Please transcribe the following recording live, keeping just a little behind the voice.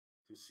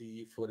To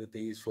see for the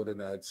days for the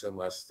nights I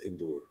must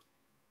endure.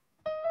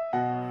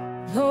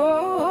 Holy,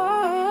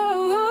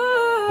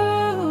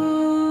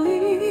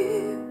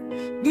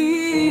 the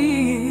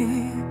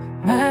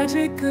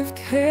magic of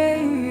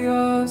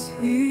chaos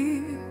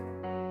here.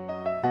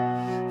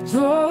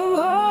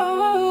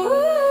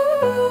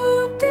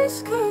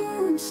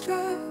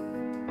 Disconstruct,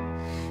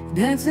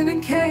 dancing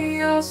in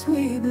chaos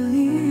we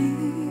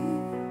believe.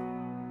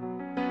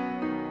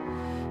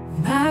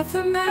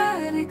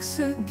 Mathematics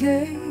a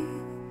game,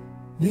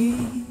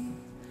 me.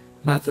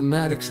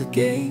 Mathematics a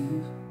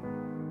game.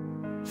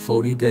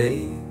 40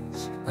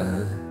 days,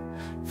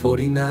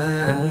 40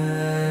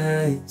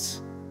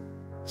 nights.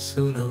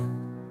 Suno.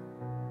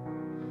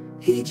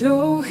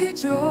 Hijo,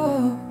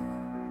 hijo,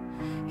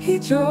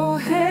 hijo,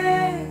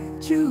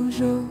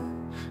 jujo.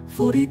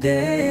 40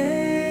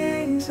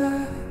 days,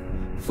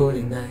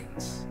 40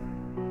 nights.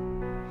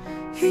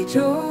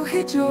 Hijo,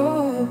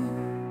 hijo,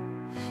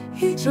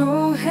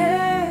 hijo,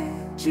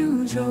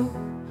 jujo.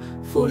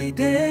 40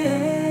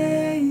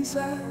 days,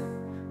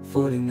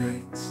 40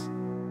 nights.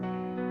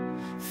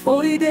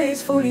 40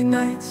 days, 40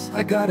 nights,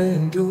 I gotta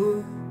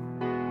endure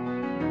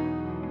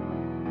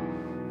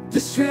the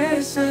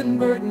stress and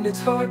burden,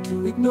 it's hard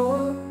to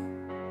ignore.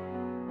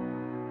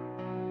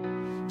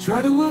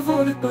 Try to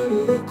avoid it, but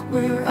look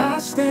where I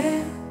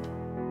stand.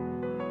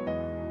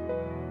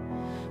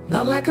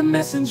 Not like a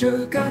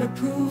messenger, gotta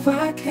prove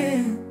I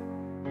can.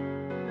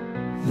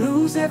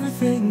 Lose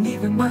everything,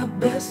 even my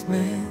best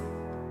man.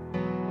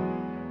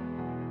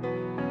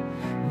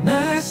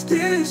 Mass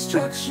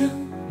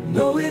destruction,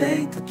 no it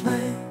ain't the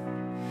plan.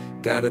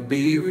 Gotta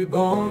be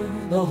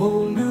reborn, a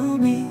whole new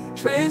me.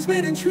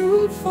 Transmitting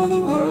truth for the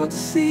world to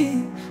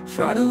see.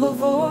 Try to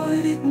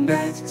avoid eating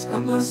bats, I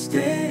must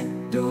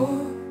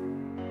endure.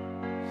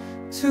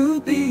 To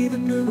be the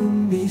new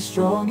me,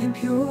 strong and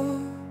pure.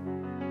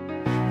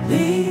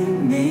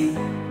 Lean me,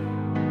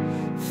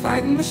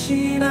 fighting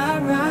machine I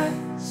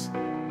rise.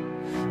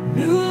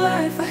 New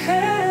life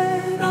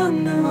ahead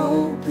under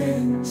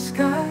open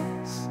skies.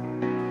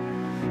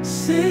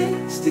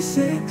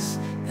 66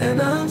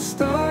 and I'm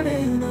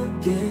starting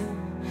again.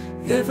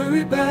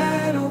 Every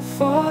battle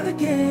fought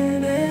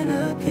again and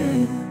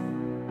again.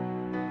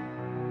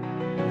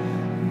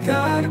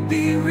 Gotta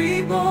be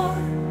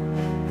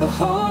reborn, a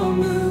whole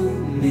new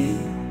me.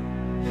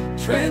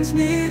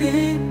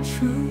 Transmitting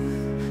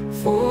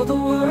truth for the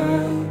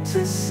world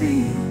to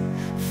see.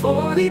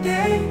 40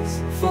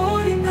 days,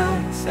 40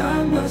 nights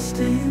I must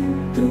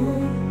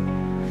endure.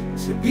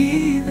 To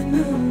be the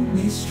new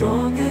me,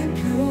 strong and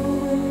pure.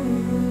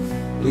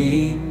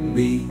 Lean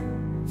me,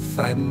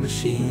 fighting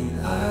machine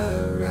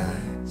I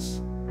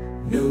rise.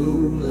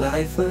 New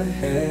life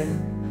ahead,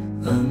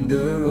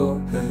 under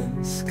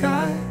open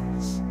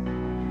skies.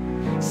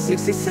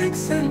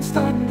 66 and I'm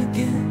starting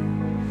again.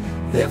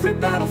 Every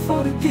battle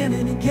fought again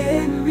and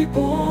again.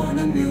 Reborn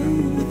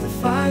anew with the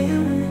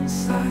fire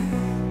inside.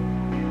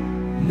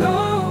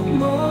 No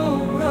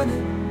more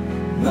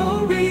running,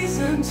 no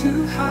reason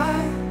to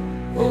hide.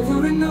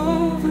 Over and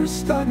over,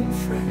 starting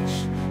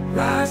fresh.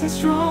 Rising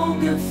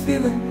stronger,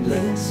 feeling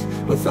blessed.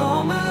 With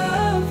all my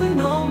love and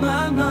all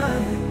my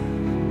mind.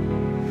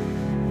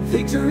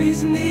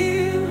 Victory's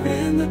near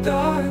in the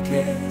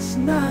darkest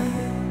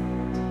night.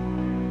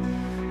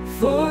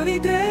 40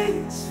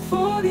 days,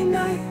 40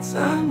 nights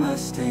I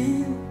must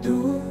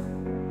endure.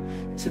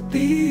 To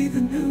be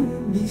the new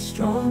me,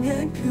 strong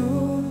and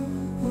pure.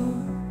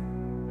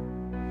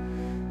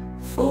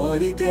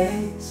 40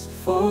 days,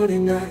 40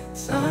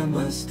 nights I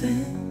must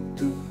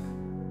endure.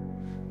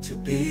 To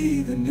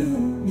be the new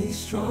me,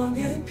 strong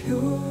and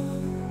pure.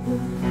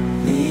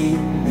 Lead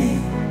me,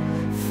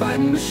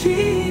 fighting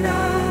machine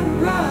I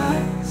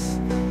rise.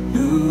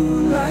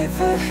 New life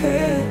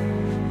ahead,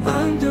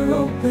 under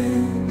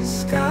open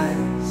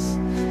skies.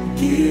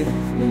 Give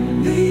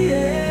me the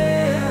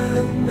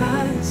air,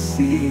 night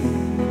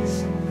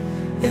seas.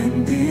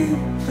 And then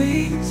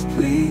please,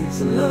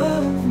 please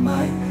love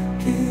my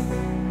king.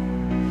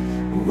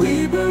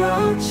 We were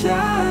all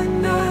child,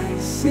 night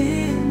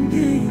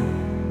singing.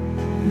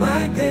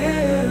 My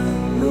dear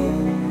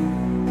Lord,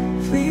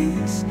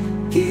 please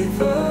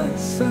give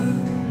us a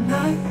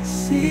night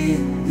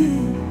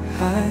singing.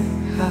 High,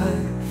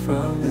 high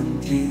from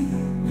MG,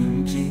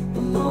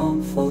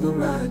 along for the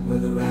ride, for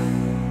the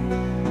ride.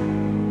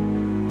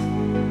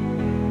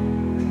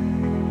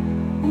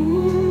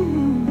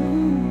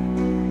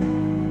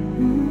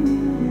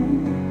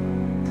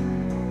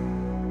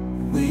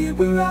 We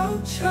were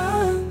out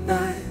child,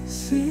 night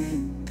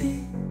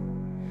singing.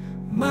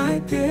 My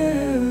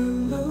dear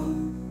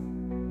Lord,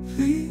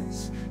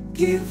 please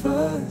give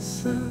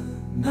us a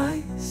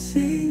night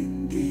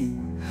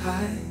singing.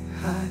 High,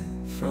 high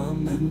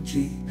from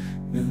MG,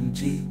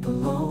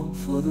 along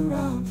for the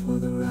ride, for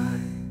the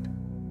ride.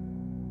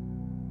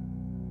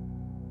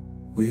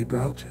 We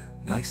brought a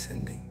nice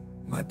ending,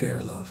 my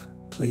dear love,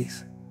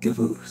 please give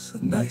us a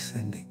nice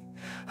ending.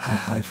 High,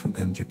 high from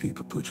MG,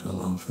 people put you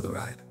along for the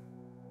ride.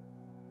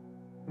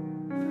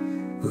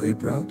 We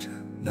brought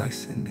a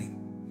nice ending,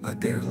 my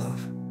dear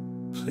love,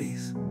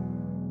 please